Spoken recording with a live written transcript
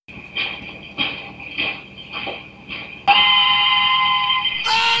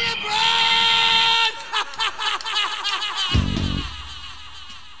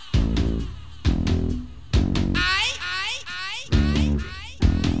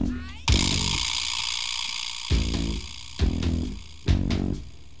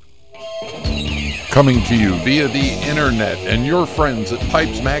Coming to you via the internet and your friends at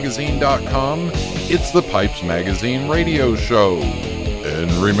PipesMagazine.com, it's the Pipes Magazine Radio Show. And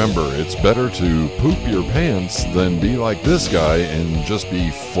remember, it's better to poop your pants than be like this guy and just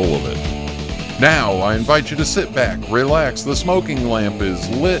be full of it. Now, I invite you to sit back, relax, the smoking lamp is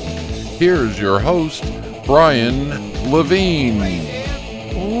lit. Here's your host, Brian Levine.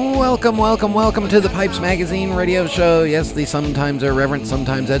 Welcome to the Pipes Magazine Radio Show. Yes, the sometimes irreverent,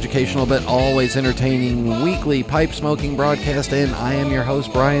 sometimes educational, but always entertaining weekly pipe smoking broadcast, and I am your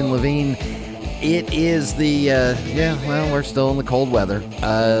host, Brian Levine. It is we're still in the cold weather.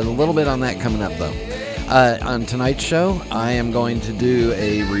 A little bit on that coming up, though. On tonight's show, I am going to do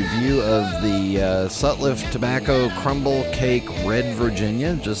a review of the Sutliff Tobacco Crumble Cake Red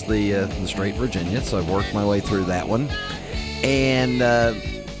Virginia, just the straight Virginia, so I've worked my way through that one. And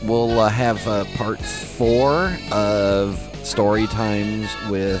we'll have part 4 of Story Times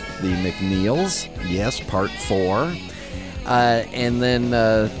with the McNiels. Yes, part 4. And then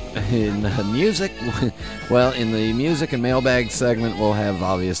in music, in the music and mailbag segment, we'll have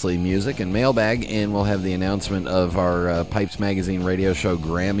obviously music and mailbag, and we'll have the announcement of our Pipes Magazine Radio Show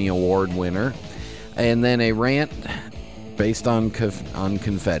Grammy Award winner, and then a rant based on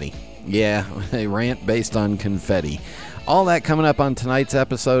confetti. Yeah, a rant based on confetti. All that coming up on tonight's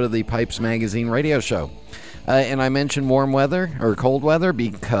episode of the Pipes Magazine Radio Show. And I mentioned warm weather or cold weather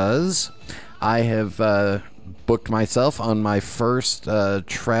because I have booked myself on my first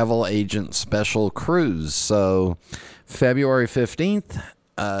travel agent special cruise. So February 15th,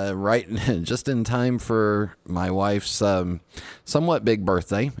 right just in time for my wife's somewhat big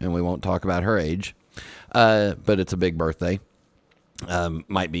birthday, and we won't talk about her age, but it's a big birthday.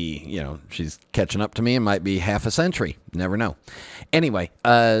 Might be, she's catching up to me and might be half a century. Never know. Anyway,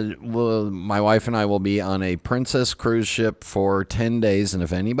 my wife and I will be on a Princess cruise ship for 10 days. And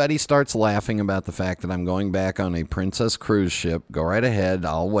if anybody starts laughing about the fact that I'm going back on a Princess cruise ship, go right ahead.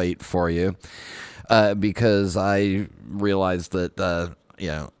 I'll wait for you. Because I realized that,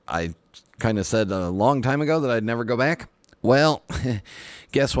 I kind of said a long time ago that I'd never go back. Well,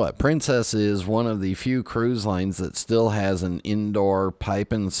 guess what? Princess is one of the few cruise lines that still has an indoor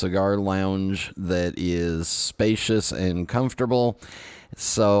pipe and cigar lounge that is spacious and comfortable.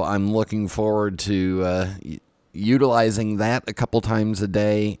 So I'm looking forward to utilizing that a couple times a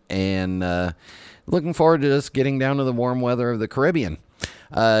day, and looking forward to just getting down to the warm weather of the Caribbean.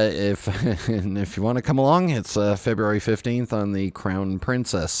 If you want to come along, it's February 15th on the Crown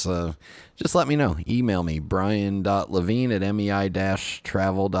Princess. Just let me know. Email me,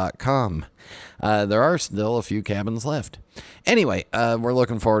 brian.levine@mei-travel.com. There are still a few cabins left. Anyway, we're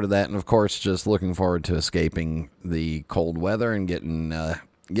looking forward to that, and of course, just looking forward to escaping the cold weather and getting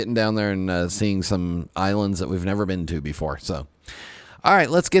down there and seeing some islands that we've never been to before. So, all right,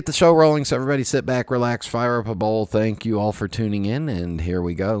 let's get the show rolling. So everybody sit back, relax, fire up a bowl. Thank you all for tuning in, and here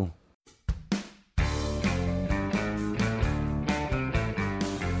we go.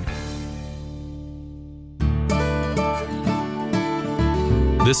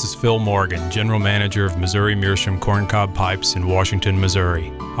 This is Phil Morgan, General Manager of Missouri Meerschaum Corncob Pipes in Washington,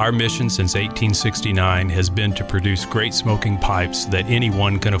 Missouri. Our mission since 1869 has been to produce great smoking pipes that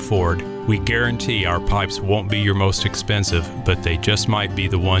anyone can afford. We guarantee our pipes won't be your most expensive, but they just might be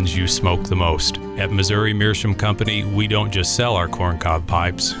the ones you smoke the most. At Missouri Meerschaum Company, we don't just sell our corncob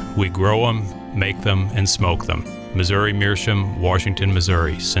pipes. We grow them, make them, and smoke them. Missouri Meerschaum, Washington,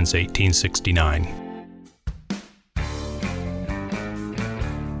 Missouri, since 1869.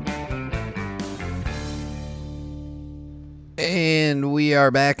 And we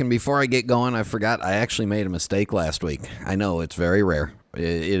are back, and before I get going, I forgot I actually made a mistake last week. I know, it's very rare.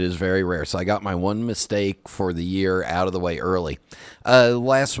 It is very rare. So I got my one mistake for the year out of the way early.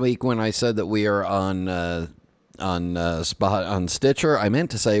 Last week when I said that we are on Stitcher, I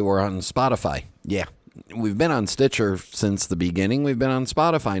meant to say we're on Spotify. Yeah, we've been on Stitcher since the beginning. We've been on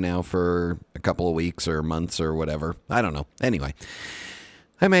Spotify now for a couple of weeks or months or whatever. I don't know. Anyway,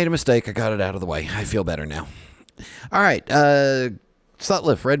 I made a mistake. I got it out of the way. I feel better now. All right,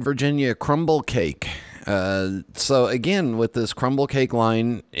 Sutliff Red Virginia Crumble Cake. So again, with this crumble cake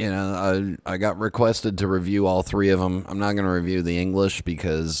line, I got requested to review all 3 of them. I'm not going to review the English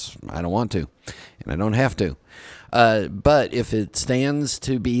because I don't want to, and I don't have to. But if it stands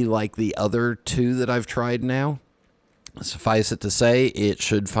to be like the other 2 that I've tried now, suffice it to say, it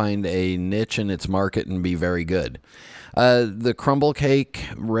should find a niche in its market and be very good. The Crumble Cake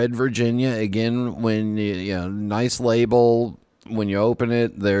Red Virginia, again, when nice label. When you open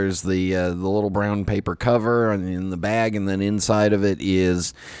it, there's the little brown paper cover in the bag, and then inside of it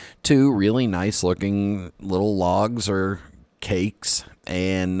is 2 really nice looking little logs or cakes.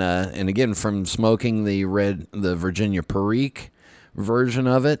 And again, from smoking the Virginia Perique version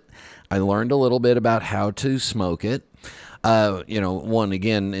of it, I learned a little bit about how to smoke it.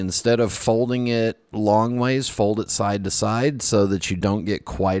 Again, instead of folding it long ways, fold it side to side so that you don't get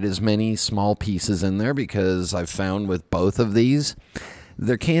quite as many small pieces in there, because I've found with both of these,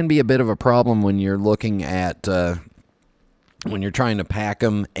 there can be a bit of a problem when you're looking at, when you're trying to pack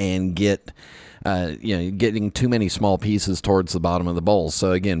them and getting too many small pieces towards the bottom of the bowl.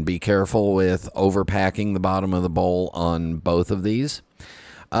 So again, be careful with overpacking the bottom of the bowl on both of these.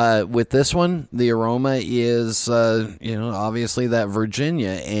 With this one, the aroma is, obviously that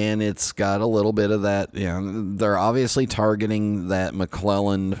Virginia, and it's got a little bit of that, they're obviously targeting that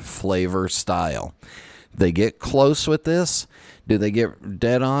McClellan flavor style. They get close with this. Do they get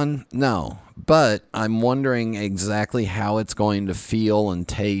dead on? No. But I'm wondering exactly how it's going to feel and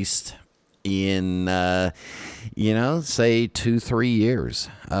taste in, say 2-3 years.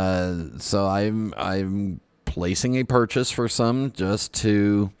 So I'm placing a purchase for some just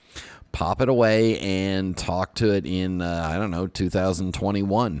to pop it away and talk to it in,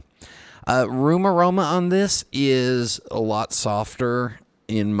 2021. Room aroma on this is a lot softer,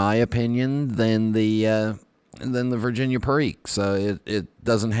 in my opinion, than the Virginia Perique. So it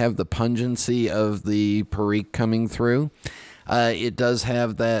doesn't have the pungency of the Perique coming through. It does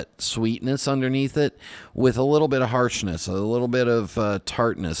have that sweetness underneath it with a little bit of harshness, a little bit of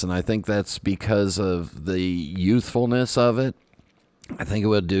tartness, and I think that's because of the youthfulness of it. I think it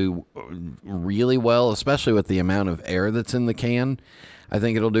would do really well, especially with the amount of air that's in the can. I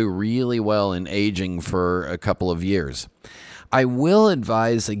think it'll do really well in aging for a couple of years. I will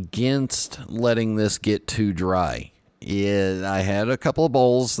advise against letting this get too dry. I had a couple of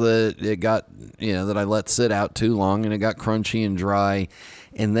bowls that it got, that I let sit out too long, and it got crunchy and dry.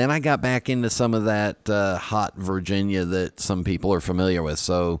 And then I got back into some of that hot Virginia that some people are familiar with.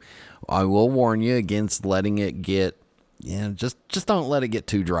 So I will warn you against letting it get, just don't let it get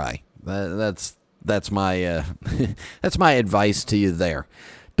too dry. That's my that's my advice to you there.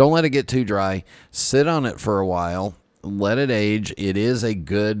 Don't let it get too dry. Sit on it for a while. Let it age. It is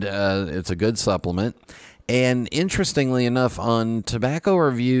it's a good supplement. And interestingly enough, on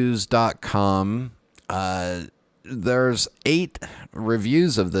tobaccoreviews.com, there's 8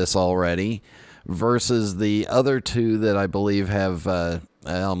 reviews of this already versus the other 2 that I believe have,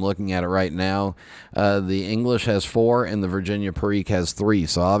 I'm looking at it right now. The English has 4 and the Virginia Perique has 3.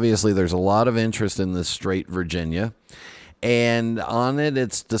 So obviously there's a lot of interest in this straight Virginia. And on it,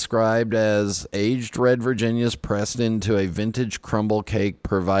 it's described as aged red Virginias pressed into a vintage crumble cake,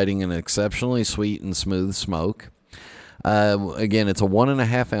 providing an exceptionally sweet and smooth smoke. Again, it's a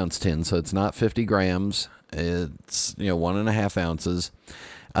 1.5 ounce tin, so it's not 50 grams. It's 1.5 ounces.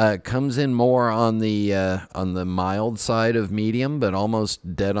 Comes in more on the mild side of medium, but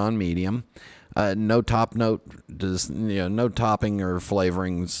almost dead on medium. No top note, no topping or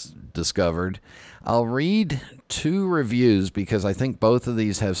flavorings discovered. I'll read 2 reviews because I think both of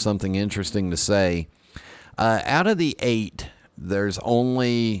these have something interesting to say. Out of the 8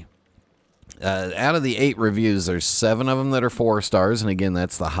 reviews, there's 7 of them that are 4 stars. And again,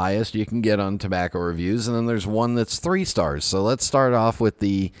 that's the highest you can get on tobacco reviews. And then there's one that's 3 stars. So let's start off with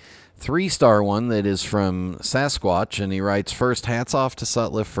the 3-star one that is from Sasquatch. And he writes, "First, hats off to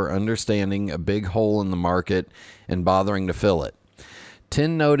Sutliff for understanding a big hole in the market and bothering to fill it.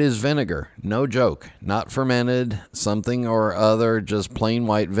 Tin note is vinegar. No joke. Not fermented, something or other, just plain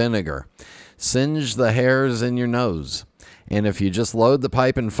white vinegar. Singe the hairs in your nose. And if you just load the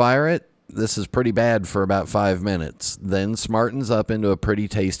pipe and fire it, this is pretty bad for about 5 minutes. Then smartens up into a pretty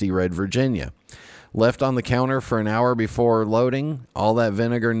tasty red Virginia. Left on the counter for an hour before loading, all that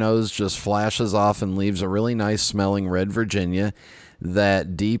vinegar nose just flashes off and leaves a really nice smelling red Virginia,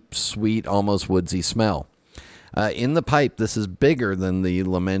 that deep, sweet, almost woodsy smell. In the pipe, this is bigger than the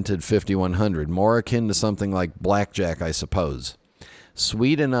lamented 5100, more akin to something like blackjack, I suppose.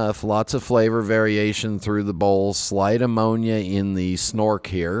 Sweet enough, lots of flavor variation through the bowl, slight ammonia in the snork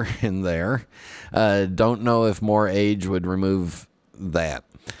here and there. Don't know if more age would remove that.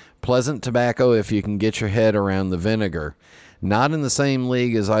 Pleasant tobacco if you can get your head around the vinegar. Not in the same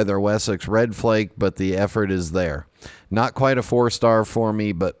league as either Wessex Red Flake, but the effort is there. Not quite a 4-star for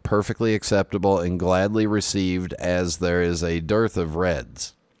me, but perfectly acceptable and gladly received, as there is a dearth of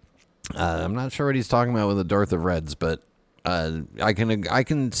reds." I'm not sure what he's talking about with a dearth of reds, but I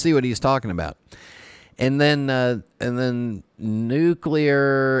can see what he's talking about. And then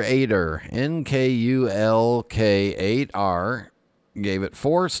Nuclear 8er, NKULK8R, gave it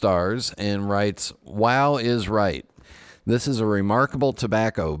 4 stars and writes, "Wow is right. This is a remarkable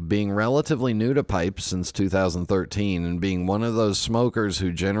tobacco, being relatively new to pipes since 2013 and being one of those smokers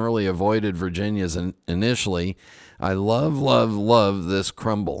who generally avoided Virginias initially. I love this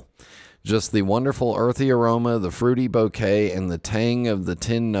crumble. Just the wonderful earthy aroma, the fruity bouquet, and the tang of the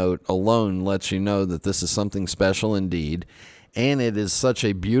tin note alone lets you know that this is something special indeed. And it is such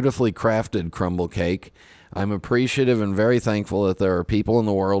a beautifully crafted crumble cake. I'm appreciative and very thankful that there are people in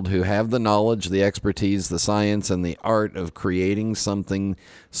the world who have the knowledge, the expertise, the science, and the art of creating something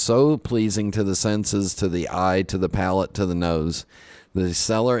so pleasing to the senses, to the eye, to the palate, to the nose. The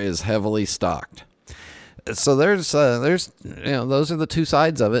cellar is heavily stocked. So there's those are the two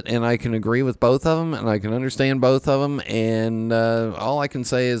sides of it, and I can agree with both of them, and I can understand both of them, and all I can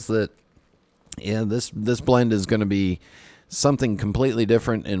say is that this blend is going to be something completely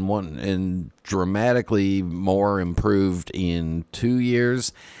different and dramatically more improved in 2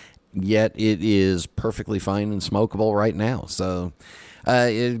 years, yet it is perfectly fine and smokable right now. So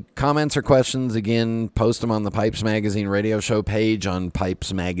comments or questions, again, post them on the Pipes Magazine radio show page on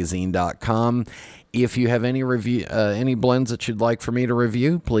PipesMagazine.com. If you have any any blends that you'd like for me to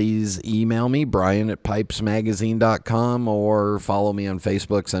review, please email me, Brian@PipesMagazine.com, or follow me on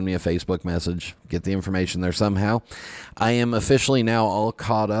Facebook. Send me a Facebook message. Get the information there somehow. I am officially now all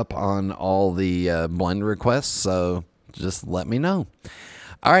caught up on all the blend requests, so just let me know.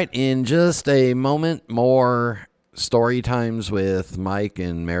 All right, in just a moment, more story times with Mike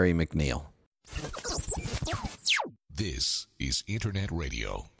and Mary McNiel. This is Internet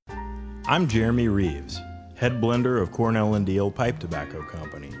Radio. I'm Jeremy Reeves, head blender of Cornell & Deal Pipe Tobacco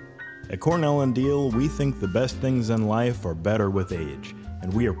Company. At Cornell & Deal, we think the best things in life are better with age,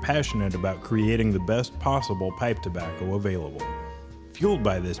 and we are passionate about creating the best possible pipe tobacco available. Fueled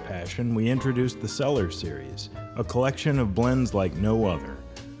by this passion, we introduced the Cellar Series, a collection of blends like no other.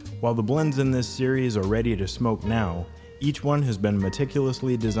 While the blends in this series are ready to smoke now, each one has been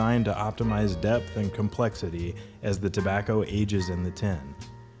meticulously designed to optimize depth and complexity as the tobacco ages in the tin.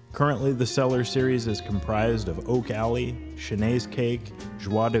 Currently, the Cellar Series is comprised of Oak Alley, Chenaise Cake,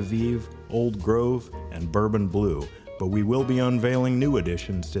 Joie de Vivre, Old Grove, and Bourbon Blue, but we will be unveiling new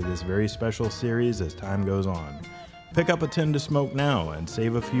additions to this very special series as time goes on. Pick up a tin to smoke now and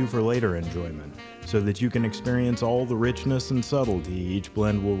save a few for later enjoyment, so that you can experience all the richness and subtlety each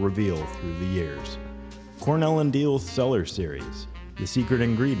blend will reveal through the years. Cornell & Deal's Cellar Series. The secret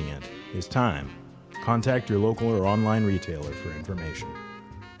ingredient is time. Contact your local or online retailer for information.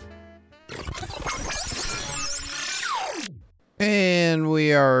 And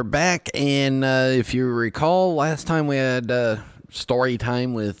we are back, and if you recall, last time we had story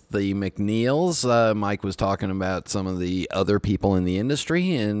time with the McNiels. Mike was talking about some of the other people in the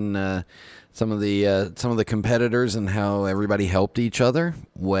industry and some of the competitors and how everybody helped each other.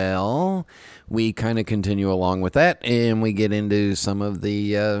 Well, we kind of continue along with that, and we get into some of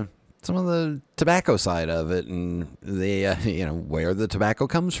the tobacco side of it and the where the tobacco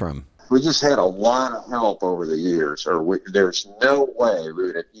comes from. We just had a lot of help over the years, there's no way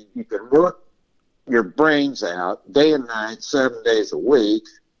you could work your brains out day and night, 7 days a week,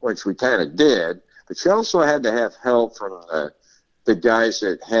 which we kind of did, but you also had to have help from the guys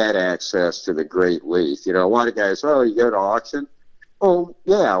that had access to the great leaf. A lot of guys, you go to auction? Oh,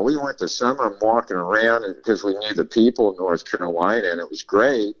 yeah, we went to summer and walking around because we knew the people in North Carolina, and it was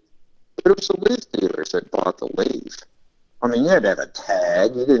great, but it was the leaf dealers that bought the leaf. I mean, you had to have a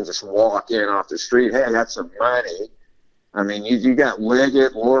tag. You didn't just walk in off the street. Hey, I got some money. I mean, you got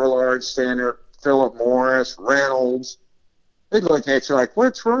Liggett, Lorillard, Standard, Philip Morris, Reynolds. They'd look at you like,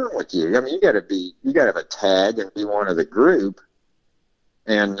 what's wrong with you? I mean, you got to have a tag and be one of the group.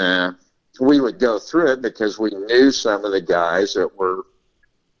 And we would go through it because we knew some of the guys that were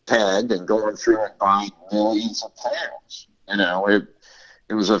tagged and going through and buying millions of pounds.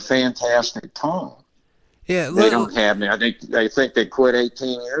 It was a fantastic time. Yeah, they don't have me. I think they quit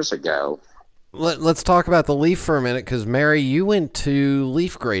 18 years ago. Let's talk about the leaf for a minute, because Mary, you went to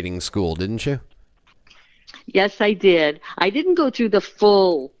leaf grading school, didn't you? Yes, I did. I didn't go through the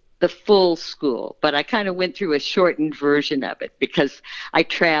full school, but I kind of went through a shortened version of it because I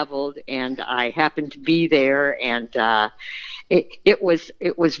traveled and I happened to be there, and it was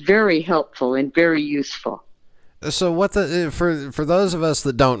very helpful and very useful. So for those of us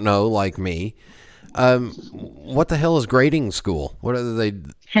that don't know, like me, what the hell is grading school? What are they?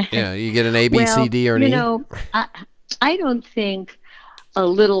 You get an A, B, C, D, or an E? I don't think a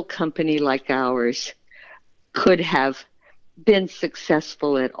little company like ours could have been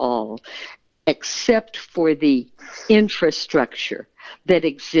successful at all, except for the infrastructure that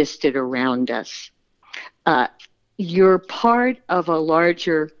existed around us. You're part of a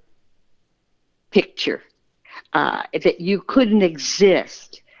larger picture. that you couldn't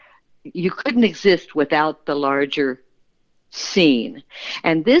exist. You couldn't exist without the larger scene.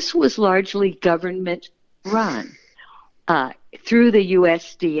 And this was largely government run through the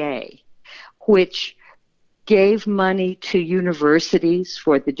USDA, which gave money to universities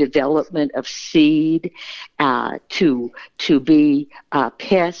for the development of seed to be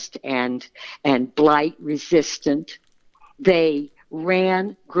pest and blight resistant. They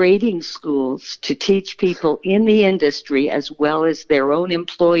ran grading schools to teach people in the industry as well as their own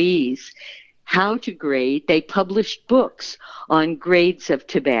employees how to grade. They published books on grades of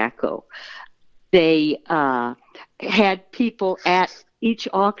tobacco. They had people at each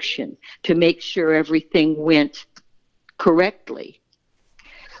auction to make sure everything went correctly.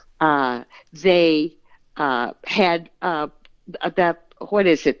 They had the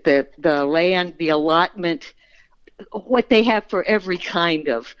land, the allotment, what they have for every kind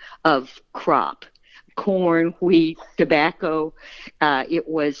of crop, corn, wheat, tobacco. It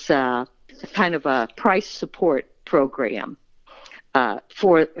was kind of a price support program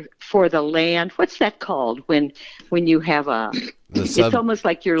for the land. What's that called when you have it's almost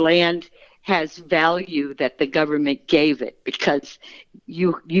like your land has value that the government gave it because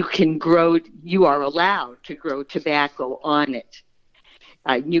you can grow, you are allowed to grow tobacco on it.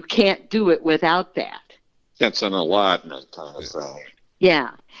 You can't do it without that. That's an allotment kind of thing.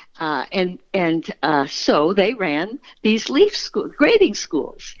 Yeah. So they ran these grading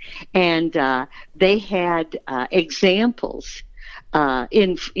schools, and they had examples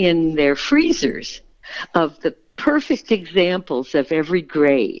in their freezers of the perfect examples of every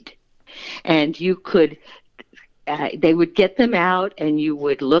grade. And you could, they would get them out and you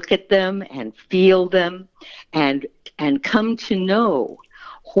would look at them and feel them and come to know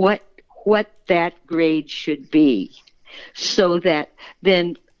what that grade should be, so that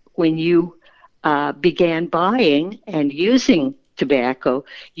then when you began buying and using tobacco,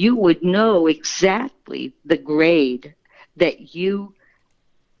 you would know exactly the grade that you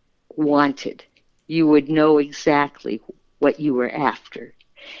wanted. You would know exactly what you were after.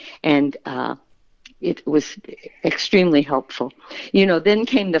 And it was extremely helpful. Then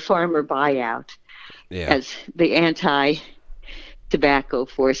came the farmer buyout as the anti-tobacco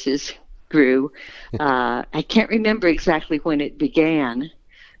forces grew. I can't remember exactly when it began,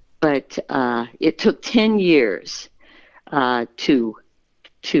 but it took 10 years for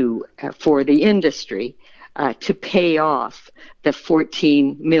the industry to pay off the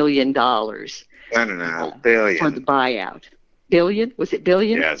 $14 million. $1.5 billion for the buyout. Billion? Was it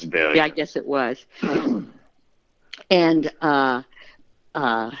billion? Yeah, it's billion. Yeah, I guess it was. And at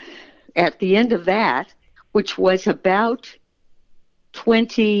the end of that, which was about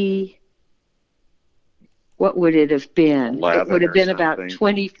 20, what would it have been? It would have been about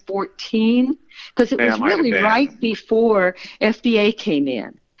 2014, because it was really right before FDA came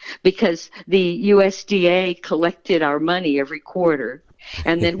in, because the USDA collected our money every quarter.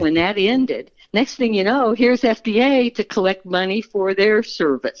 And then when that ended, next thing you know, here's FDA to collect money for their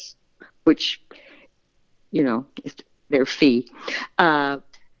service, which, is their fee. At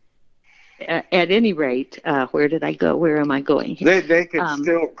any rate, where did I go? Where am I going here? They can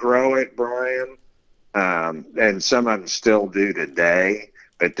still grow it, Brian, and some of them still do today.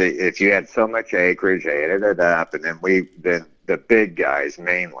 But if you had so much acreage, they added it up, and then the big guys,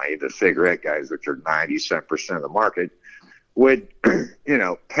 mainly the cigarette guys, which are 97% of the market, would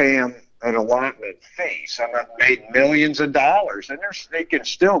pay them an allotment fee. Some of them made millions of dollars, and they can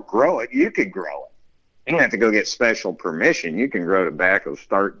still grow it. You can grow it. You don't have to go get special permission. You can grow tobacco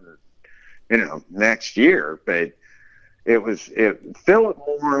starting, next year. But Philip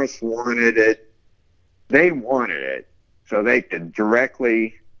Morris wanted it. They wanted it so they could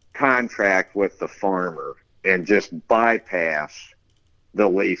directly contract with the farmer and just bypass the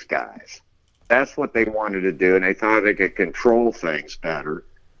leaf guys. That's what they wanted to do, and they thought they could control things better.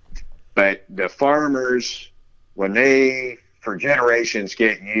 But the farmers, when they, for generations,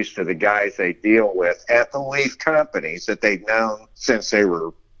 getting used to the guys they deal with at the leaf companies that they've known since they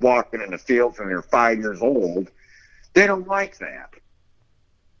were walking in the fields when they were 5 years old, they don't like that.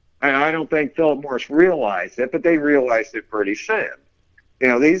 And I don't think Philip Morris realized it, but they realized it pretty soon.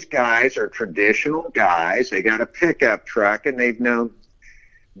 These guys are traditional guys. They got a pickup truck, and they've known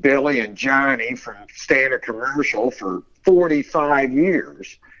Billy and Johnny from Standard Commercial for 45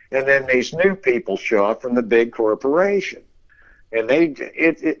 years. And then these new people show up from the big corporation. And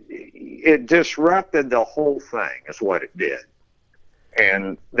it disrupted the whole thing, is what it did.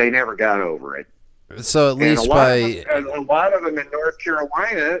 And they never got over it. So at least a lot of them in North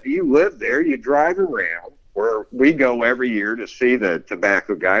Carolina, you live there, you drive around, where we go every year to see the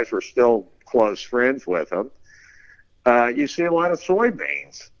tobacco guys. We're still close friends with them. you see a lot of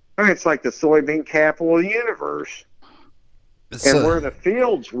soybeans. I mean, it's like the soybean capital of the universe. And where the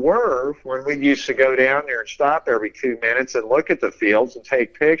fields were, when we used to go down there and stop every 2 minutes and look at the fields and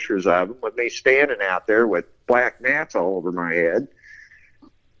take pictures of them with me standing out there with black gnats all over my head,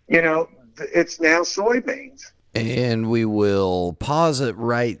 it's now soybeans. And we will pause it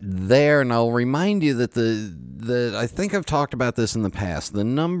right there, and I'll remind you that I think I've talked about this in the past. The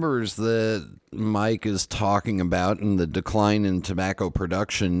numbers that Mike is talking about and the decline in tobacco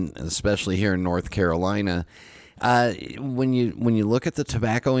production, especially here in North Carolina, when you look at the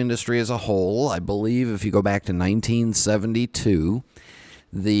tobacco industry as a whole, I believe if you go back to 1972,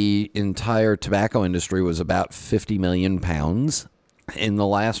 the entire tobacco industry was about 50 million pounds. In the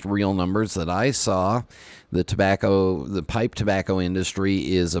last real numbers that I saw, the pipe tobacco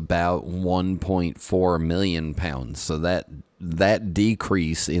industry is about 1.4 million pounds. So that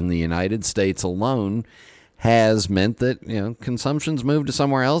decrease in the United States alone has meant that consumption's moved to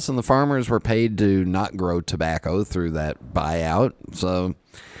somewhere else, and the farmers were paid to not grow tobacco through that buyout. So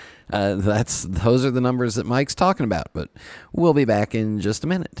those are the numbers that Mike's talking about. But we'll be back in just a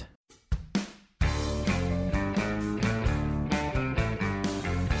minute.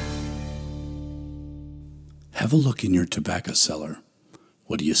 Have a look in your tobacco cellar.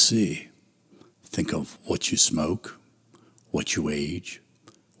 What do you see? Think of what you smoke, what you age,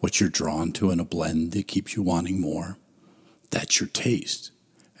 what you're drawn to in a blend that keeps you wanting more. That's your taste.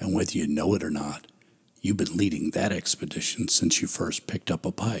 And whether you know it or not, you've been leading that expedition since you first picked up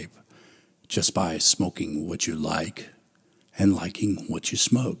a pipe, just by smoking what you like and liking what you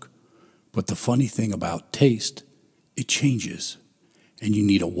smoke. But the funny thing about taste, it changes, and you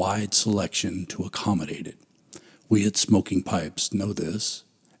need a wide selection to accommodate it. We at Smoking Pipes know this,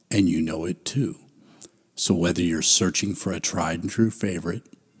 and you know it too. So whether you're searching for a tried and true favorite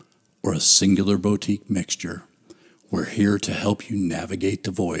or a singular boutique mixture, we're here to help you navigate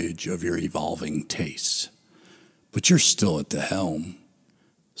the voyage of your evolving tastes. But you're still at the helm.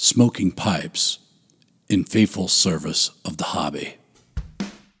 Smoking Pipes, in faithful service of the hobby.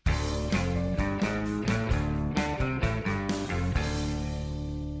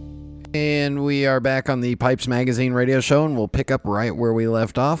 And we are back on the Pipes Magazine radio show, and we'll pick up right where we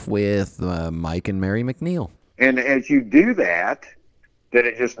left off with Mike and Mary McNiel. And as you do that, then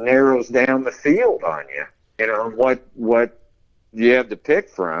it just narrows down the field on you, what you have to pick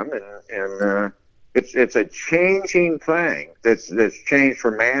from, and it's a changing thing that's changed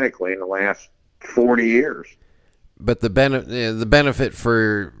dramatically in the last 40 years. But the benefit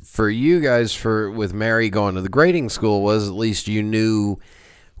for you guys with Mary going to the grading school was at least you knew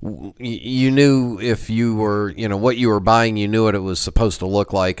if you were, what you were buying, you knew what it was supposed to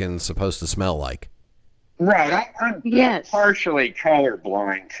look like and supposed to smell like. Right. I'm partially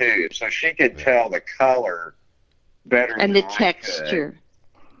colorblind too, so she could tell the color better and than the texture.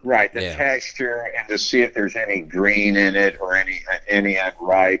 Right, the texture, and to see if there's any green in it or any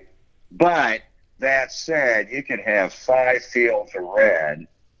unripe. But that said, you could have 5 fields of red.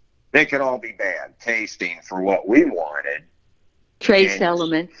 They could all be bad tasting for what we wanted. Trace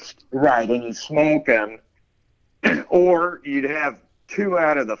elements. Right, and you smoke them. Or you'd have 2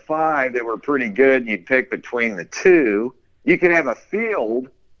 out of the 5 that were pretty good, and you'd pick between the 2. You could have a field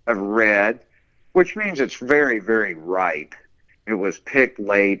of red, which means it's very, very ripe. It was picked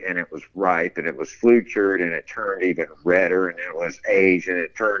late, and it was ripe, and it was flue-cured, and it turned even redder, and it was aged, and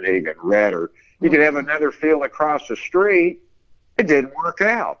it turned even redder. You could have another field across the street. It didn't work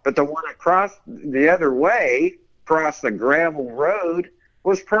out. But the one across the other way, across the gravel road,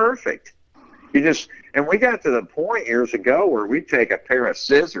 was perfect. And we got to the point years ago where we'd take a pair of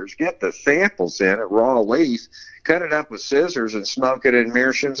scissors, get the samples in at raw leaf, cut it up with scissors, and smoke it in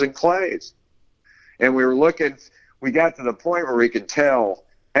meerschaums and clays. And we got to the point where we could tell,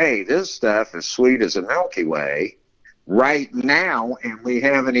 hey, this stuff is sweet as a Milky Way right now, and we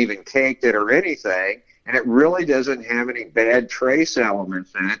haven't even caked it or anything, and it really doesn't have any bad trace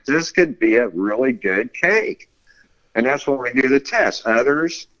elements in it. This could be a really good cake. And that's when we do the test.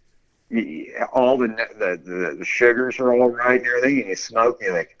 Others, all the sugars are all right and everything, and you smoke, and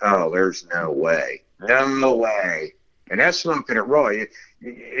you're like, oh, there's no way. No way. And that's smoking it raw. It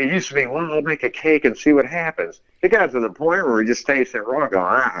used to be, well, I'll make a cake and see what happens. It got to the point where we just taste it raw,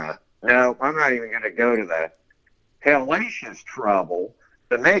 going, no, I'm not even going to go to the hellacious trouble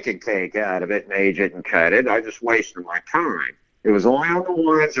to make a cake out of it and age it and cut it. I just wasted my time. It was only on the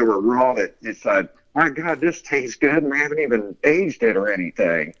ones that were raw that you said, my God, this tastes good, and we haven't even aged it or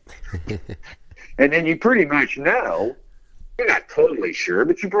anything. And then you pretty much know, you're not totally sure,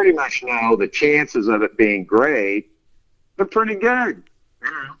 but you pretty much know the chances of it being great are pretty good.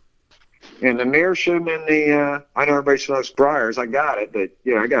 And the meerschaum and I know everybody smokes briars. I got it, but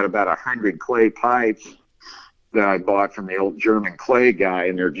I got about 100 clay pipes that I bought from the old German clay guy,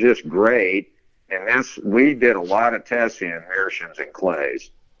 and they're just great. And we did a lot of testing in meerschaums and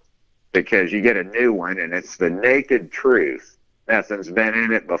clays, because you get a new one and it's the naked truth. Nothing's been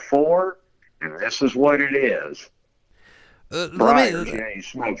in it before, and this is what it is. Briars, you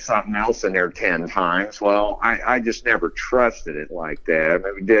smoke something else in there 10 times. Well, I just never trusted it like that. I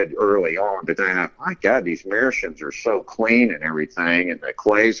mean, we did early on, but then, my God, these meerschaums are so clean and everything, and the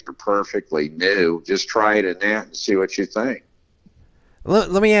clays are perfectly new. Just try it in that and see what you think.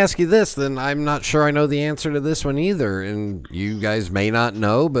 Let me ask you this, then. I'm not sure I know the answer to this one either, and you guys may not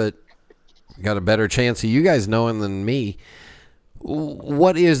know, but got a better chance of you guys knowing than me.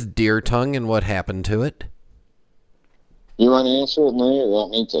 What is deer tongue and what happened to it? You want to answer it, Lee, or you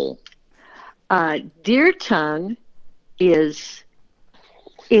want me to? Deer tongue is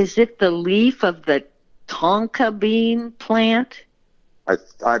it the leaf of the tonka bean plant?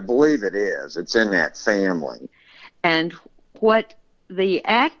 I believe it is. It's in that family. And what the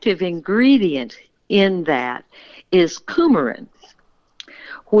active ingredient in that is coumarin,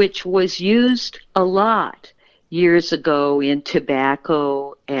 which was used a lot years ago in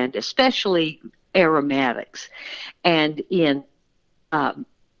tobacco and especially aromatics, and in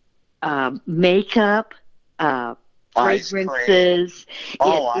makeup, fragrances.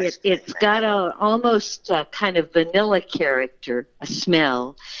 It's got almost a kind of vanilla character, a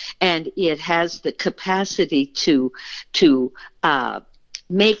smell, and it has the capacity to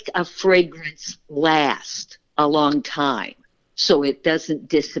make a fragrance last a long time, so it doesn't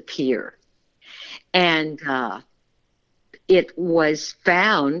disappear. And it was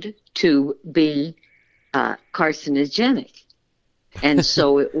found to be carcinogenic. And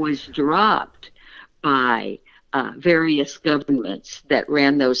so it was dropped by various governments that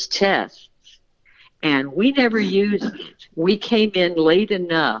ran those tests. And we never used it. We came in late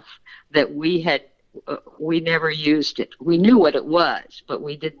enough that we never used it. We knew what it was, but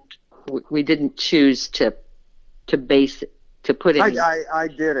we didn't choose to base it, to put it in. I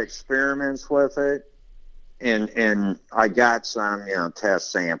did experiments with it. And I got some,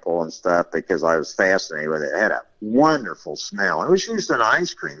 test sample and stuff because I was fascinated with it. It had a wonderful smell. It was used in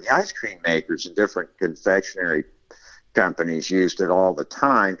ice cream. The ice cream makers and different confectionery companies used it all the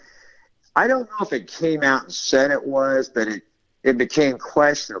time. I don't know if it came out and said it was, but it became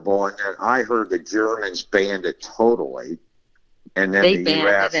questionable. And then I heard the Germans banned it totally. And then they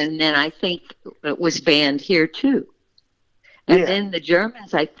banned it, and then I think it was banned here too. And then the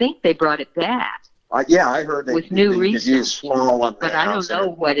Germans, I think they brought it back. I heard they with new research, use small amounts. But I don't know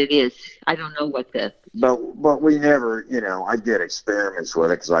what it is. I don't know what the. But we never, I did experiments with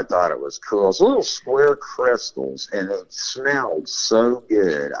it because I thought it was cool. It's little square crystals, and it smelled so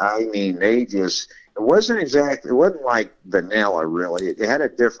good. I mean, it wasn't like vanilla really. It had a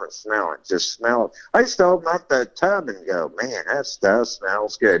different smell. It just smelled. I just opened up the tub and go, man, that stuff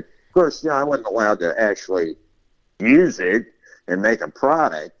smells good. Of course, I wasn't allowed to actually use it and make a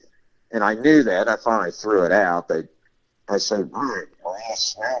product. And I knew that. I finally threw it out. But I said, I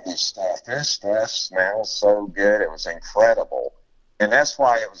smell this stuff. This stuff smells so good. It was incredible. And that's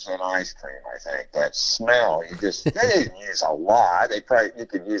why it was in ice cream, I think. That smell, they didn't use a lot. You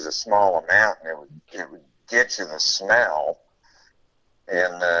could use a small amount, and it would get you the smell.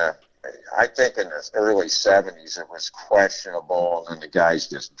 And I think in the early 70s it was questionable, and then the guys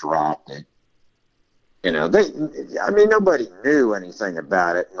just dropped it. Nobody knew anything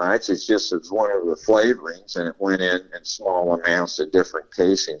about it much. It's one of the flavorings, and it went in small amounts of different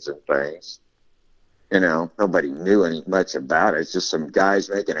casings and things. Nobody knew much about it. It's just some guys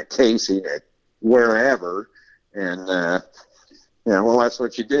making a casing at wherever, and that's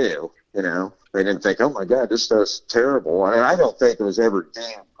what you do. They didn't think, oh my God, this stuff's terrible. I don't think it was ever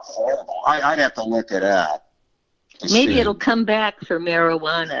deemed horrible. I'd have to look it up. Maybe it'll come back for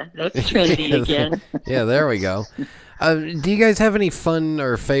marijuana. That's trendy again. Yeah, there we go. Do you guys have any fun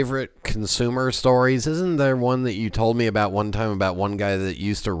or favorite consumer stories? Isn't there one that you told me about one time about one guy that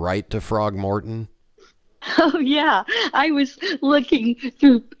used to write to Frog Morton? Oh, yeah. I was looking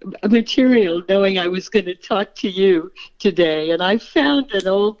through material knowing I was going to talk to you today, and I found an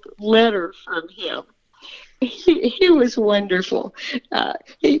old letter from him. He was wonderful.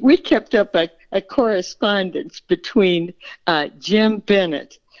 We kept up a correspondence between Jim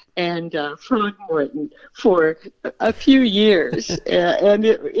Bennett and Frog Morton for a few years, and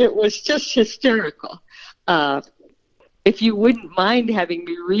it was just hysterical. If you wouldn't mind having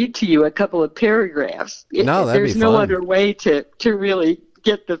me read to you a couple of paragraphs, there's no other way to really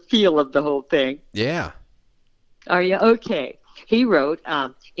get the feel of the whole thing. Yeah. Are you okay? He wrote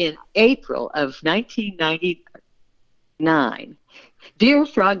in April of 1999, Dear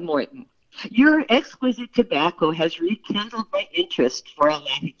Throgmorton, your exquisite tobacco has rekindled my interest for a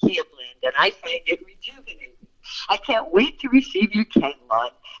Latakia blend, and I find it rejuvenating. I can't wait to receive your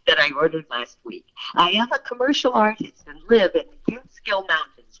catalog that I ordered last week. I am a commercial artist and live in the Catskill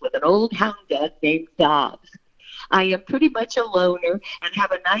Mountains with an old hound dog named Dobbs. I am pretty much a loner and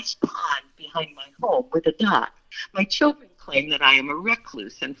have a nice pond behind my home with a dock. My children claim that I am a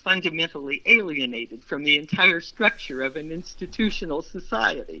recluse and fundamentally alienated from the entire structure of an institutional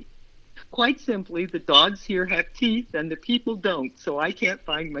society. Quite simply, the dogs here have teeth and the people don't, so I can't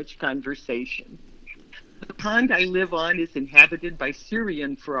find much conversation. The pond I live on is inhabited by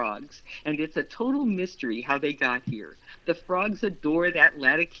Syrian frogs, and it's a total mystery how they got here. The frogs adore that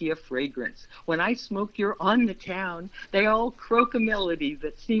Latakia fragrance. When I smoke your On the Town, they all croak a melody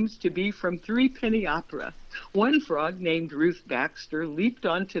that seems to be from Threepenny Opera. One frog named Ruth Baxter leaped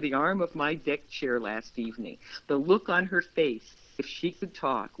onto the arm of my deck chair last evening. The look on her face, if she could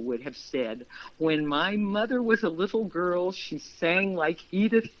talk, would have said, when my mother was a little girl, she sang like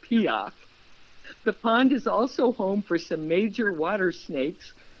Edith Piaf. The pond is also home for some major water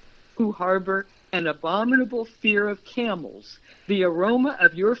snakes who harbor an abominable fear of camels. The aroma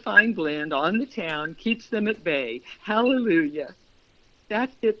of your fine blend On the Town keeps them at bay. Hallelujah.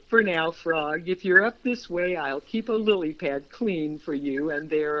 That's it for now, Frog. If you're up this way, I'll keep a lily pad clean for you, and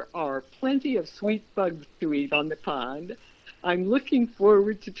there are plenty of sweet bugs to eat on the pond. I'm looking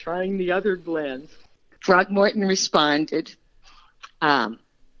forward to trying the other blends. Throgmorton responded,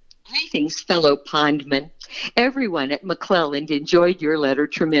 Greetings, fellow pondmen. Everyone at McClelland enjoyed your letter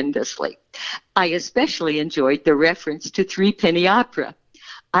tremendously. I especially enjoyed the reference to Threepenny Opera.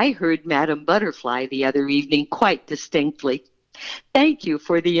 I heard Madame Butterfly the other evening quite distinctly. Thank you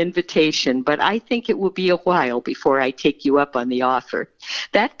for the invitation, but I think it will be a while before I take you up on the offer.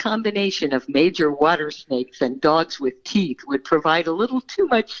 That combination of major water snakes and dogs with teeth would provide a little too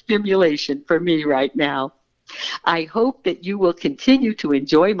much stimulation for me right now. I hope that you will continue to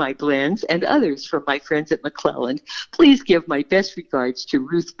enjoy my blends and others from my friends at McClelland. Please give my best regards to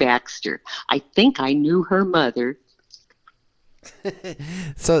Ruth Baxter. I think I knew her mother.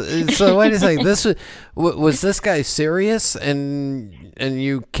 So wait a second. This was this guy serious, and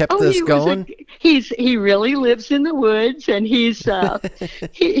you kept this going? He really lives in the woods, and he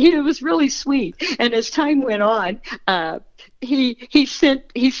was really sweet. And as time went on, he sent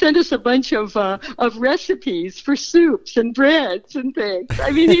us a bunch of recipes for soups and breads and things. I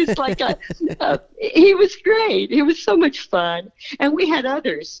mean, he's like he was great. It was so much fun, and we had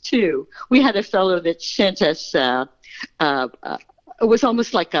others too. We had a fellow that sent us. It was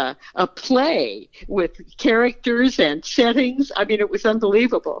almost like a play with characters and settings. I mean, it was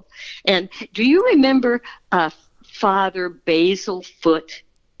unbelievable. And do you remember Father Basil Foote?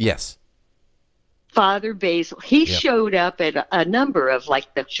 Yes. Father Basil. He showed up at a number of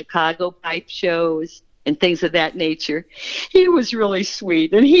like the Chicago pipe shows and things of that nature. He was really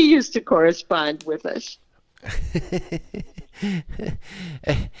sweet, and he used to correspond with us.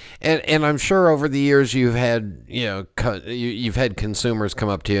 And I'm sure over the years you've had you've had consumers come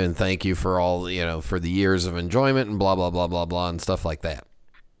up to you and thank you for all for the years of enjoyment and blah blah blah blah blah and stuff like that.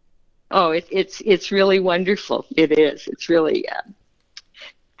 Oh, it's really wonderful. It is. It's really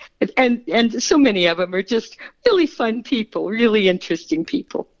and so many of them are just really fun people, really interesting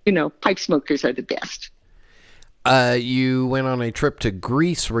people. Pipe smokers are the best. You went on a trip to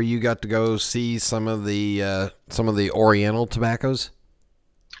Greece where you got to go see some of the Oriental tobaccos.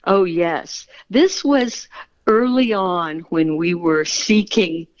 Oh yes, this was early on when we were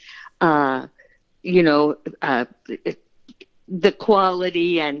seeking, the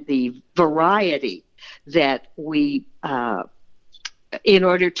quality and the variety that we. In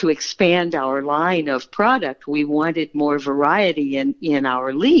order to expand our line of product, we wanted more variety in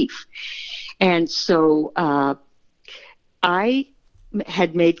our leaf, and so. I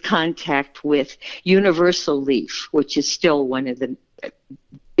had made contact with Universal Leaf, which is still one of the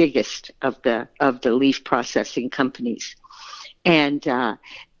biggest of the leaf processing companies. And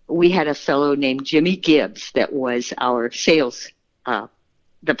we had a fellow named Jimmy Gibbs that was our sales,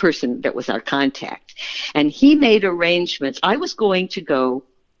 the person that was our contact. And he made arrangements. I was going to go,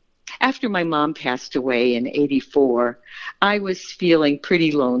 after my mom passed away in 1984, I was feeling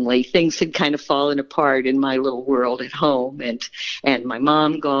pretty lonely. Things had kind of fallen apart in my little world at home, and my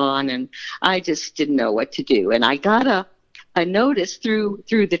mom gone, and I just didn't know what to do. And I got a notice through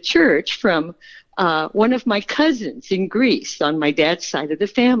the church from one of my cousins in Greece on my dad's side of the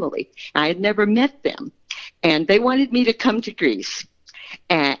family. I had never met them, and they wanted me to come to Greece.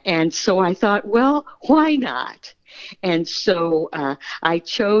 And so I thought, well, why not? And so I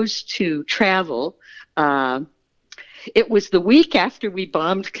chose to travel. It was the week after we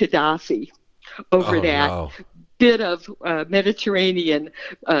bombed Gaddafi over bit of Mediterranean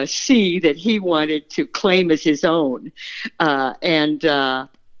sea that he wanted to claim as his own. And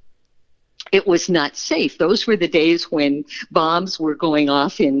it was not safe. Those were the days when bombs were going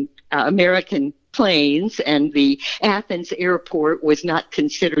off in American planes, and the Athens airport was not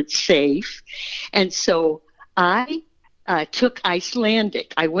considered safe. And so I took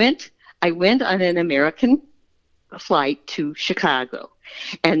Icelandic. I went on an American flight to Chicago.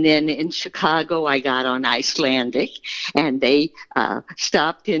 And then in Chicago, I got on Icelandic, and they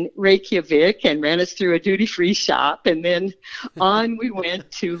stopped in Reykjavik and ran us through a duty-free shop. And then on we went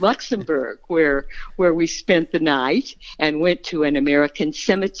to Luxembourg, where we spent the night and went to an American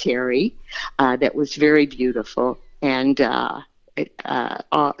cemetery that was very beautiful and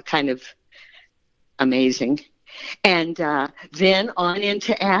kind of amazing. And then on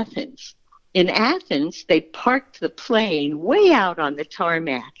into Athens. In Athens, they parked the plane way out on the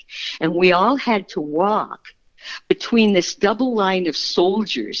tarmac, and we all had to walk between this double line of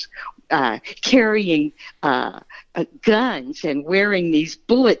soldiers carrying guns and wearing these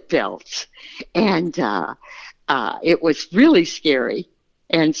bullet belts. And it was really scary.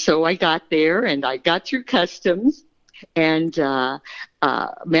 And so I got there, and I got through customs and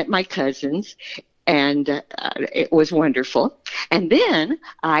met my cousins. And it was wonderful. And then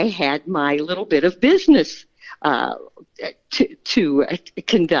I had my little bit of business to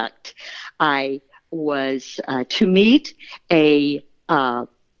conduct. I was to meet a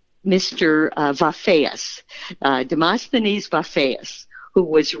Mr. Vafeas, Demosthenes Vafeas, who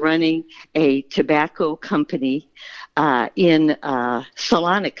was running a tobacco company in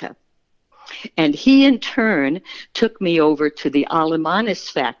Salonika. And he, in turn, took me over to the Alemanis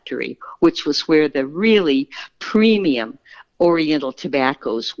factory, which was where the really premium Oriental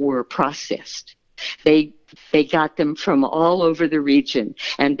tobaccos were processed. They got them from all over the region,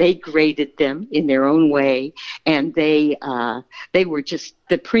 and they graded them in their own way, and they were just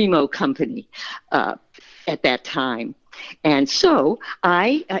the primo company at that time. And so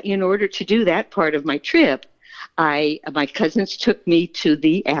I, in order to do that part of my trip, my cousins took me to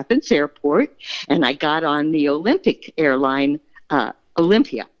the Athens airport, and I got on the Olympic airline,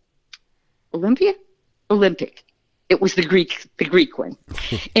 Olympic. It was the Greek one.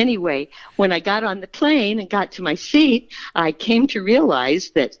 Anyway, when I got on the plane and got to my seat, I came to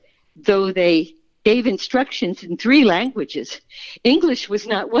realize that though they gave instructions in 3 languages, English was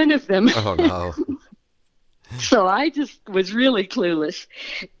not one of them. Oh, no. So I just was really clueless.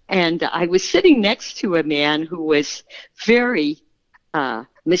 And I was sitting next to a man who was very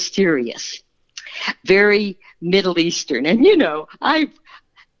mysterious, very Middle Eastern. And, you know, I'm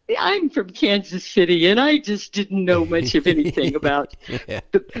from Kansas City, and I just didn't know much of anything about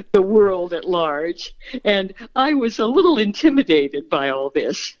the world at large. And I was a little intimidated by all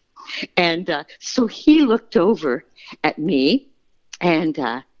this. And so he looked over at me,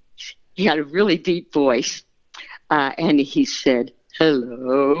 and he had a really deep voice. And he said,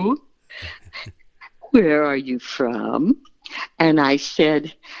 "Hello, where are you from?" And I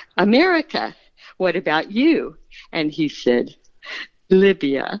said, "America. What about you?" And he said,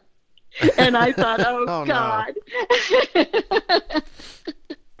 "Libya." And I thought, oh God.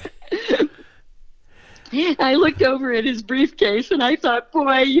 No. I looked over at his briefcase, and I thought,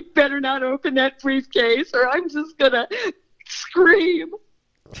 boy, you better not open that briefcase, or I'm just going to scream.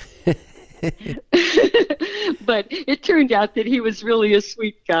 But it turned out that he was really a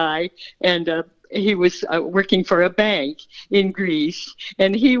sweet guy, and he was working for a bank in Greece,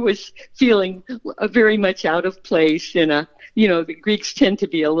 and he was feeling very much out of place in a, you know, the Greeks tend to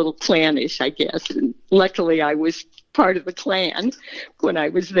be a little clannish, I guess, and luckily I was part of the clan when I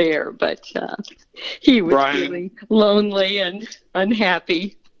was there, but he was feeling lonely and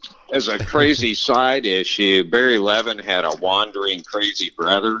unhappy. As a crazy side issue, Barry Levin had a wandering crazy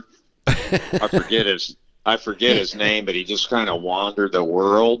brother. I forget his name, but he just kind of wandered the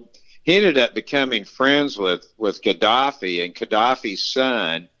world. He ended up becoming friends with Gaddafi and Gaddafi's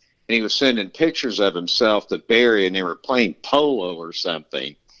son, and he was sending pictures of himself to Barry, and they were playing polo or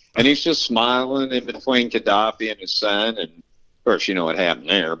something. And he's just smiling in between Gaddafi and his son, and of course, you know what happened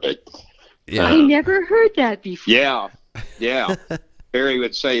there. But I never heard that before. Yeah. Barry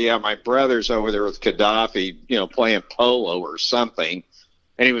would say, "Yeah, my brother's over there with Gaddafi, you know, playing polo or something."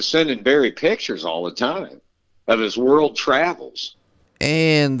 And he was sending Barry pictures all the time of his world travels.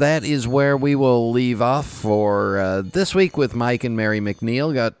 And that is where we will leave off for this week with Mike and Mary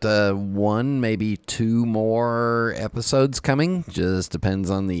McNiel. Got one, maybe two more episodes coming. Just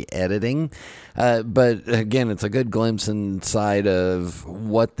depends on the editing. But again, it's a good glimpse inside of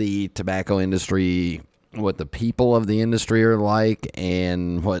what the tobacco industry, what the people of the industry are like,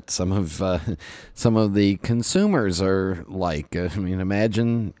 and what some of the consumers are like. I mean,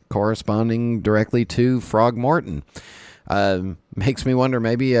 imagine corresponding directly to Frog Morton. Makes me wonder,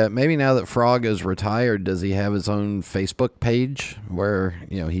 maybe now that Frog is retired, does he have his own Facebook page where,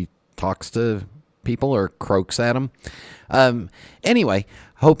 he talks to people or croaks at them? Anyway,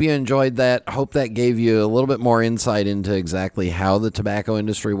 hope you enjoyed that. Hope that gave you a little bit more insight into exactly how the tobacco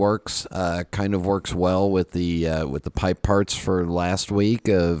industry works. Kind of works well with the pipe parts for last week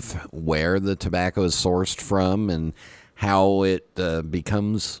of where the tobacco is sourced from and how it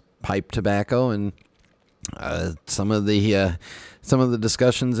becomes pipe tobacco, and some of the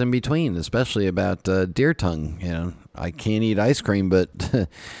discussions in between, especially about deer tongue. I can't eat ice cream, but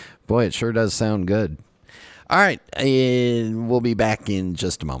boy, it sure does sound good. All right, we'll be back in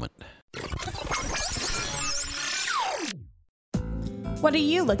just a moment. What are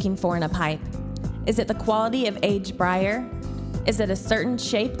you looking for in a pipe? Is it the quality of aged briar? Is it a certain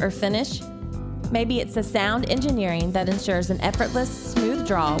shape or finish? Maybe it's the sound engineering that ensures an effortless, smooth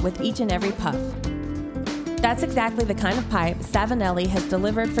draw with each and every puff. That's exactly the kind of pipe Savinelli has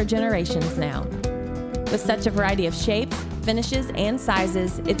delivered for generations now. With such a variety of shapes, finishes, and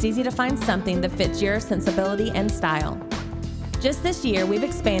sizes, it's easy to find something that fits your sensibility and style. Just this year, we've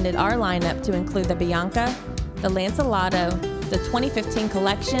expanded our lineup to include the Bianca, the Lancelotto, the 2015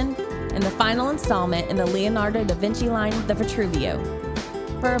 collection, and the final installment in the Leonardo da Vinci line, the Vitruvio.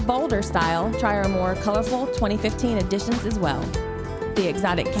 For a bolder style, try our more colorful 2015 editions as well. The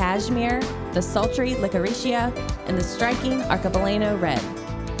exotic cashmere, the sultry licoricia, and the striking arcobaleno red.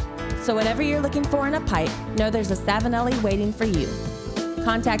 So whatever you're looking for in a pipe, know there's a Savinelli waiting for you.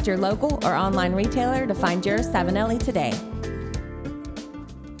 Contact your local or online retailer to find your Savinelli today.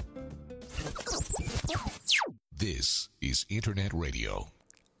 This is Internet Radio.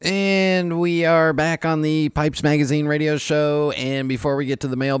 And we are back on the Pipes Magazine radio show. And before we get to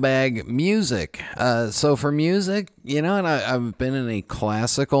the mailbag, music. So for music, and I've been in a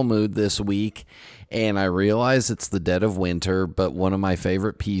classical mood this week. And I realize it's the dead of winter, but one of my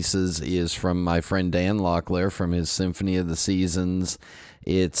favorite pieces is from my friend Dan Locklear from his Symphony of the Seasons.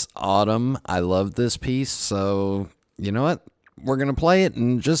 It's autumn. I love this piece. So, you know what? We're going to play it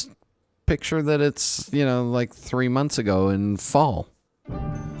and just picture that it's, like 3 months ago in fall.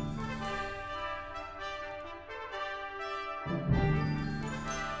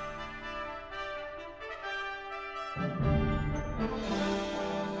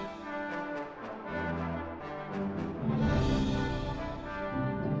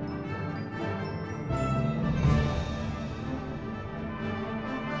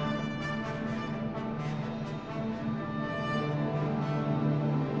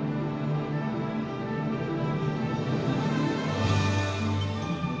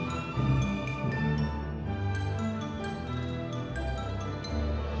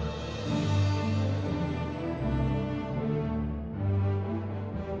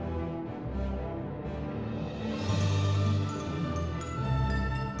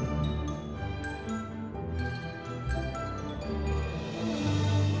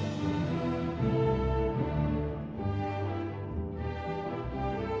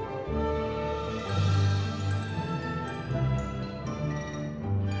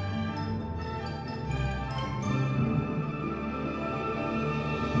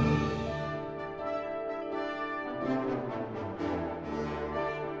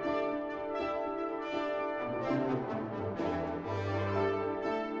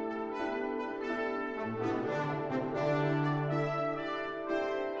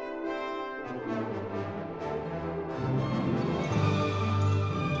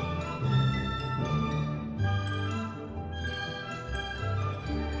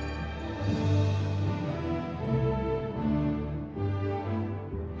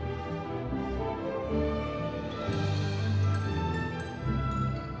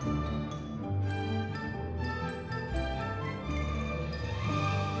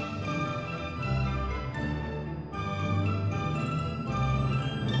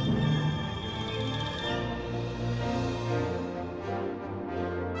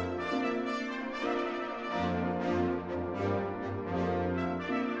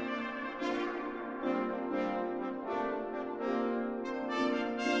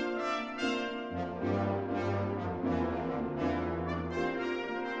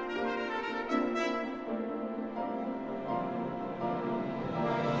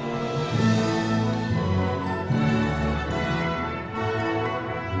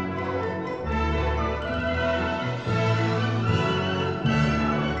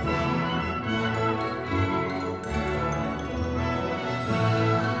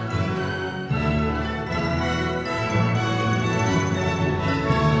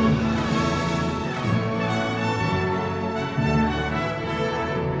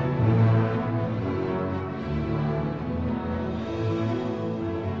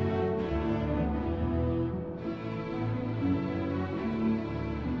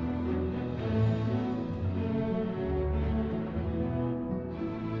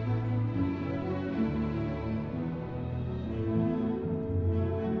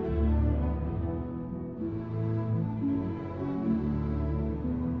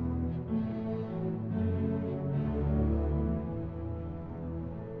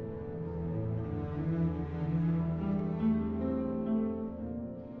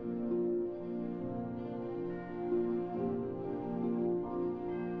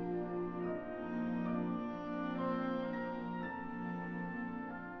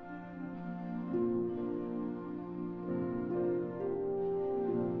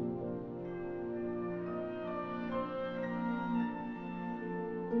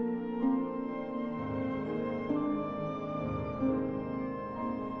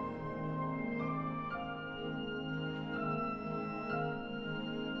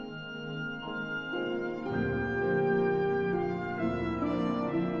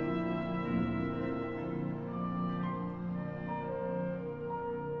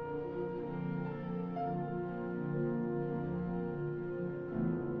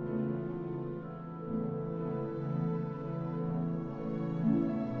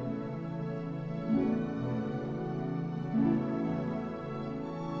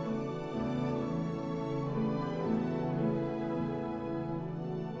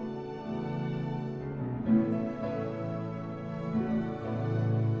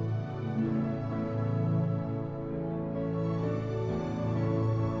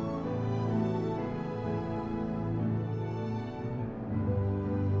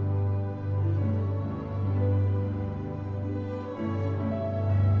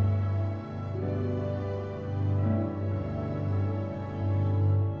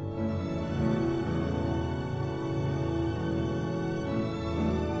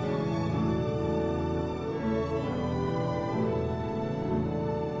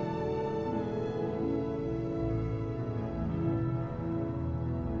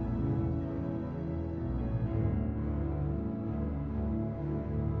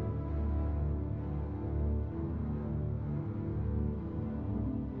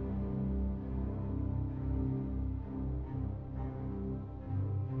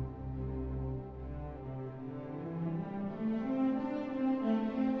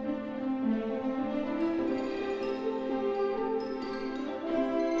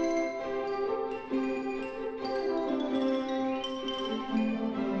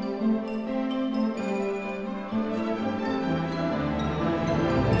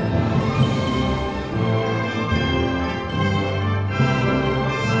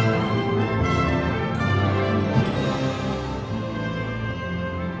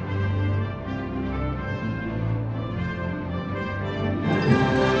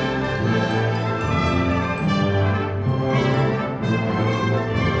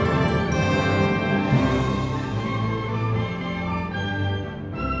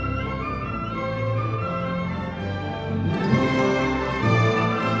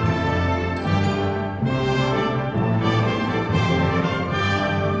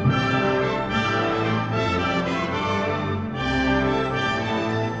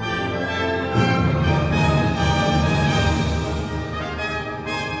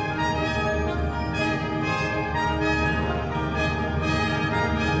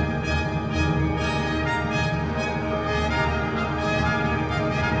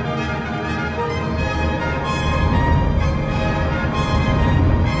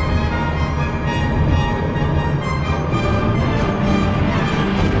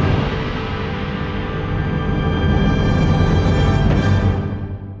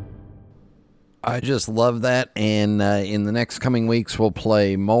 I just love that, and in the next coming weeks we'll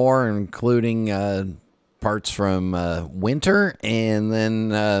play more, including parts from winter, and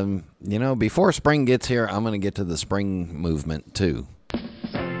then, before spring gets here, I'm going to get to the spring movement, too.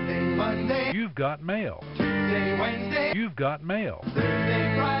 Sunday, Monday, you've got mail. Tuesday, Wednesday, You've got mail.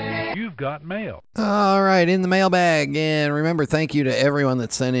 Thursday, Friday, You've got mail. All right, in the mailbag. And remember, thank you to everyone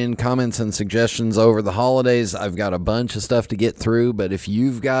that sent in comments and suggestions over the holidays. I've got a bunch of stuff to get through, but if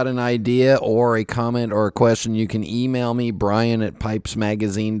you've got an idea or a comment or a question, you can email me,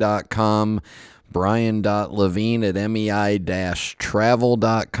 Brian@PipesMagazine.com,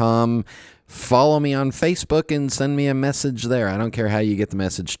 Brian.Levine@mei-travel.com. Follow me on Facebook and send me a message there. I don't care how you get the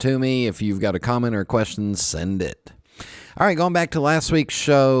message to me. If you've got a comment or a question, send it. All right, going back to last week's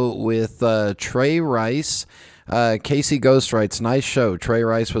show with Trey Rice. Casey Ghost writes, nice show. Trey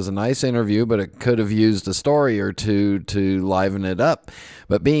Rice was a nice interview, but it could have used a story or two to liven it up.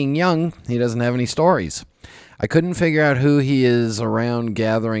 But being young, he doesn't have any stories. I couldn't figure out who he is around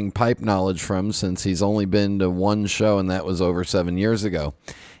gathering pipe knowledge from, since he's only been to one show, and that was over 7 years ago.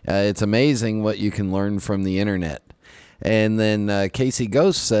 It's amazing what you can learn from the internet. And then Casey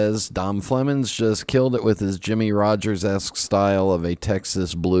Ghost says, Dom Flemons just killed it with his Jimmy Rogers-esque style of a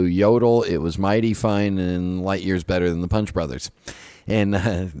Texas blue yodel. It was mighty fine and light years better than the Punch Brothers. And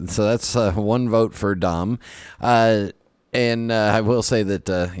so that's one vote for Dom. And I will say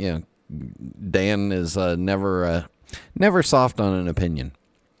that, Dan is never soft on an opinion.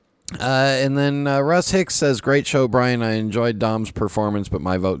 And then Russ Hicks says, great show, Brian. I enjoyed Dom's performance, but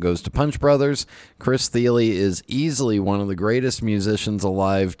my vote goes to Punch Brothers. Chris Thiele is easily one of the greatest musicians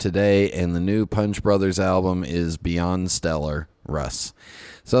alive today, and the new Punch Brothers album is beyond stellar. Russ.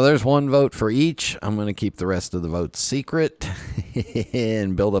 So there's one vote for each. I'm going to keep the rest of the votes secret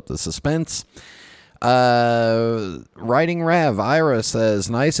and build up the suspense. Writing Rav, Ira says,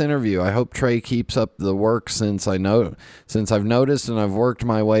 nice interview. I hope Trey keeps up the work, since I've noticed and I've worked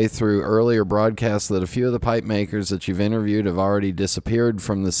my way through earlier broadcasts that a few of the pipe makers that you've interviewed have already disappeared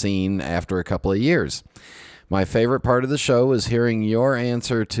from the scene after a couple of years. My favorite part of the show was hearing your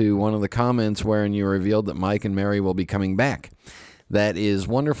answer to one of the comments wherein you revealed that Mike and Mary will be coming back. That is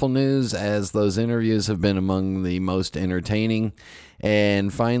wonderful news, as those interviews have been among the most entertaining.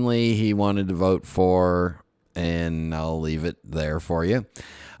 And finally, he wanted to vote for, and I'll leave it there for you.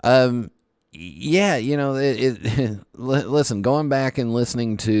 Listen, going back and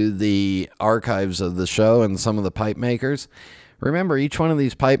listening to the archives of the show and some of the pipe makers, remember, each one of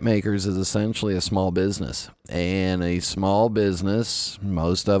these pipe makers is essentially a small business. And a small business,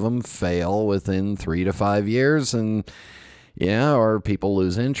 most of them fail within 3 to 5 years, and or people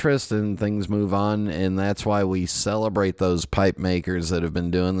lose interest and things move on, and that's why we celebrate those pipe makers that have been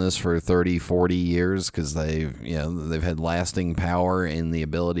doing this for 30, 40 years, because they've had lasting power and the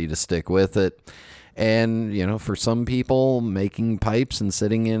ability to stick with it. And, for some people, making pipes and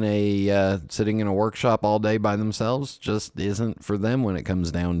sitting in a workshop all day by themselves just isn't for them when it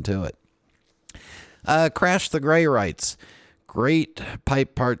comes down to it. Crash the Gray writes, great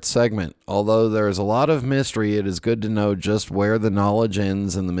pipe part segment. Although there is a lot of mystery, it is good to know just where the knowledge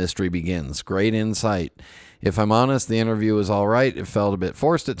ends and the mystery begins. Great insight. If I'm honest, the interview was all right. It felt a bit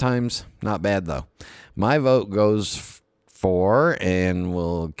forced at times. Not bad, though. My vote goes for, and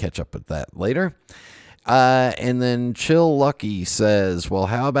we'll catch up with that later. And then Chill Lucky says, well,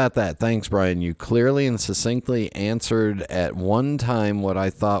 how about that? Thanks, Brian. You clearly and succinctly answered at one time what I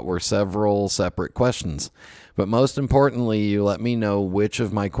thought were several separate questions. But most importantly, you let me know which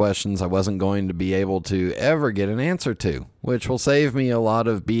of my questions I wasn't going to be able to ever get an answer to, which will save me a lot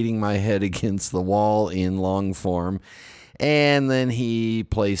of beating my head against the wall in long form. And then he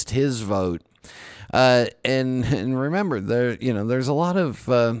placed his vote. And remember, there's a lot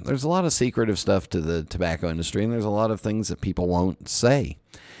of secretive stuff to the tobacco industry, and there's a lot of things that people won't say.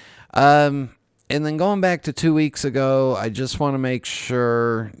 And then going back to 2 weeks ago, I just want to make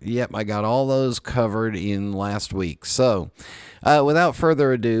sure, I got all those covered in last week. So, without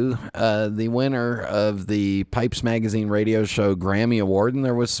further ado, the winner of the Pipes Magazine radio show Grammy Award, and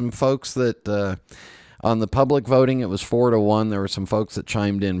there was some folks that, on the public voting, it was 4-1. There were some folks that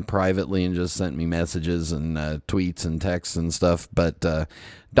chimed in privately and just sent me messages and tweets and texts and stuff. But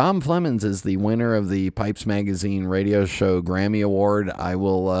Dom Flemons is the winner of the Pipes Magazine radio show Grammy Award. I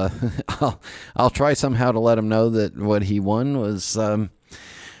will, I'll try somehow to let him know that what he won was a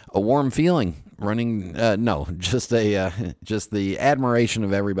warm feeling. Just the admiration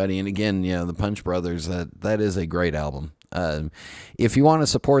of everybody. And again, the Punch Brothers, that is a great album. If you want to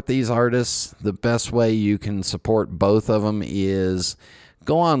support these artists, the best way you can support both of them is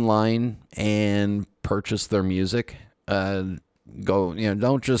go online and purchase their music.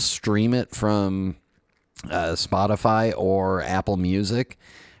 don't just stream it from Spotify or Apple Music.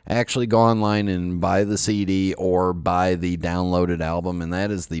 Actually go online and buy the CD or buy the downloaded album, and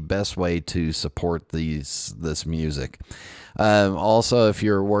that is the best way to support this music. Also, if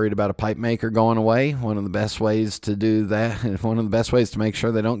you're worried about a pipe maker going away, one of the best ways to do that, one of the best ways to make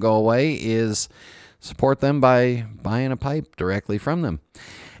sure they don't go away, is support them by buying a pipe directly from them.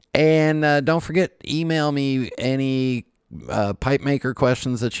 And don't forget, email me any pipe maker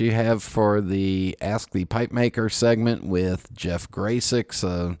questions that you have for the Ask the Pipe Maker segment with Jeff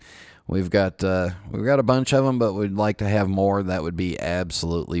Grasick. We've got a bunch of them, but we'd like to have more. That would be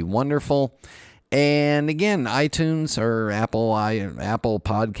absolutely wonderful. And again, iTunes or Apple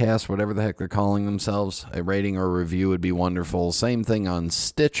Podcasts, whatever the heck they're calling themselves, a rating or review would be wonderful. Same thing on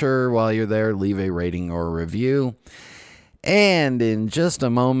Stitcher. While you're there, leave a rating or review. And in just a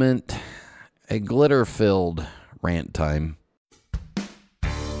moment, a glitter-filled rant time.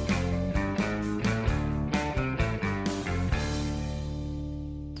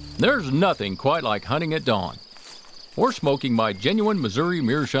 There's nothing quite like hunting at dawn or smoking my genuine Missouri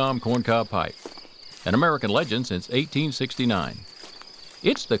Meerschaum corncob pipe, an American legend since 1869.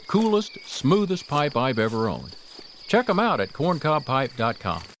 It's the coolest, smoothest pipe I've ever owned. Check them out at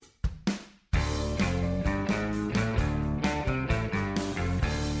corncobpipe.com.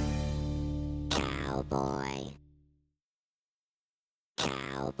 Cowboy.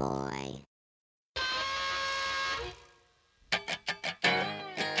 Cowboy.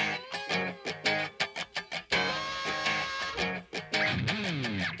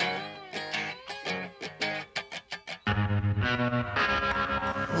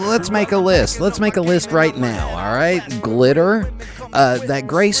 Let's make a list. Let's make a list right now, all right? Glitter, that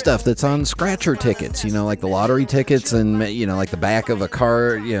gray stuff that's on scratcher tickets, like the lottery tickets and, like the back of a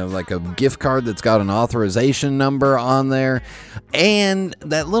card, like a gift card that's got an authorization number on there, and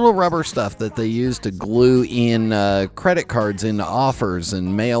that little rubber stuff that they use to glue in credit cards into offers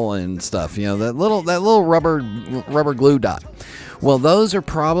and mail and stuff, that little rubber glue dot. Well, those are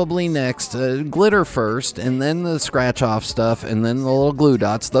probably next. Glitter first, and then the scratch-off stuff, and then the little glue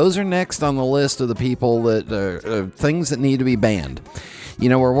dots. Those are next on the list of the people that things that need to be banned.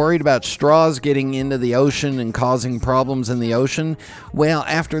 We're worried about straws getting into the ocean and causing problems in the ocean. Well,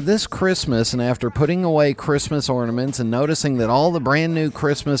 after this Christmas, and after putting away Christmas ornaments and noticing that all the brand new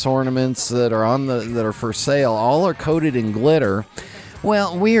Christmas ornaments that are for sale, all are coated in glitter.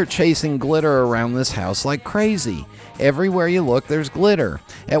 Well, we are chasing glitter around this house like crazy. Everywhere you look, there's glitter.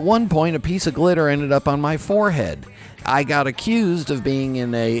 At one point, a piece of glitter ended up on my forehead. I got accused of being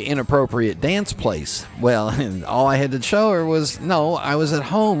in a inappropriate dance place. Well, all I had to show her was, no, I was at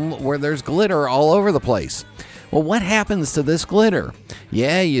home where there's glitter all over the place. Well, what happens to this glitter?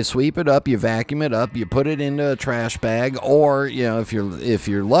 Yeah, you sweep it up, you vacuum it up, you put it into a trash bag, or, if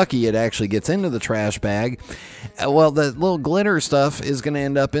you're lucky, it actually gets into the trash bag. Well, the little glitter stuff is going to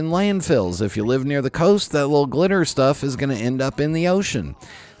end up in landfills. If you live near the coast, that little glitter stuff is going to end up in the ocean.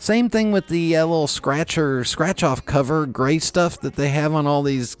 Same thing with the little scratch-off cover gray stuff that they have on all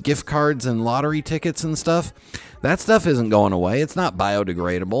these gift cards and lottery tickets and stuff. That stuff isn't going away. It's not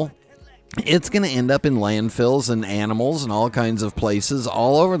biodegradable. It's going to end up in landfills and animals and all kinds of places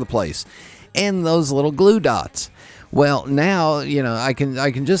all over the place. And those little glue dots. Well, now, I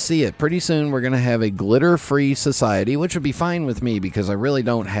can just see it. Pretty soon we're going to have a glitter-free society, which would be fine with me because I really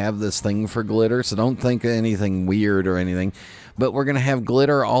don't have this thing for glitter, so don't think anything weird or anything. But we're going to have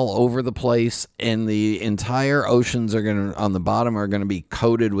glitter all over the place, and the entire oceans on the bottom are going to be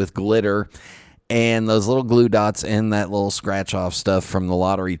coated with glitter. And those little glue dots and that little scratch-off stuff from the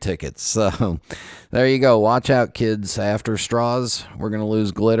lottery tickets. So there you go. Watch out, kids. After straws, we're going to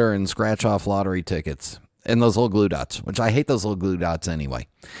lose glitter and scratch-off lottery tickets. And those little glue dots, which I hate those little glue dots anyway.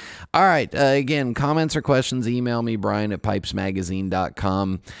 All right. Again, comments or questions, email me, Brian at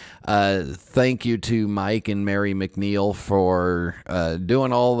PipesMagazine.com. Thank you to Mike and Mary McNiel for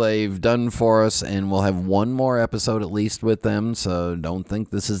doing all they've done for us. And we'll have one more episode at least with them. So don't think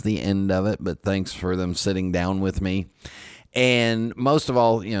this is the end of it. But thanks for them sitting down with me. And most of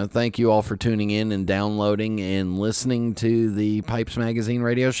all, thank you all for tuning in and downloading and listening to the Pipes Magazine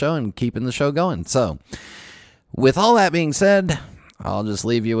radio show and keeping the show going. So with all that being said, I'll just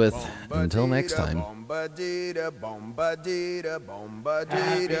leave you with until next time. Happy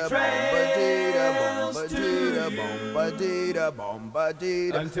trails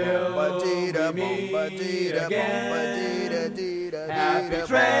until we meet again. Happy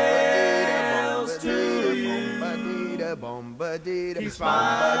trails keep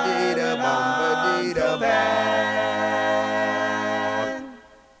smiling until then.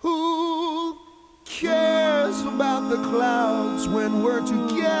 Who cares about the clouds we're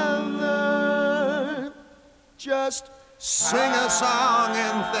together. Just sing a song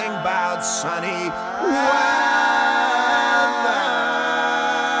and think about sunny weather.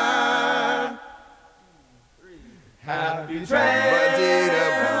 Happy trails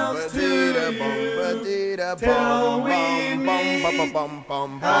till we meet again.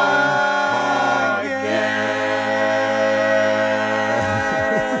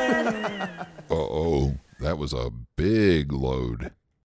 Uh-oh, that was a big load.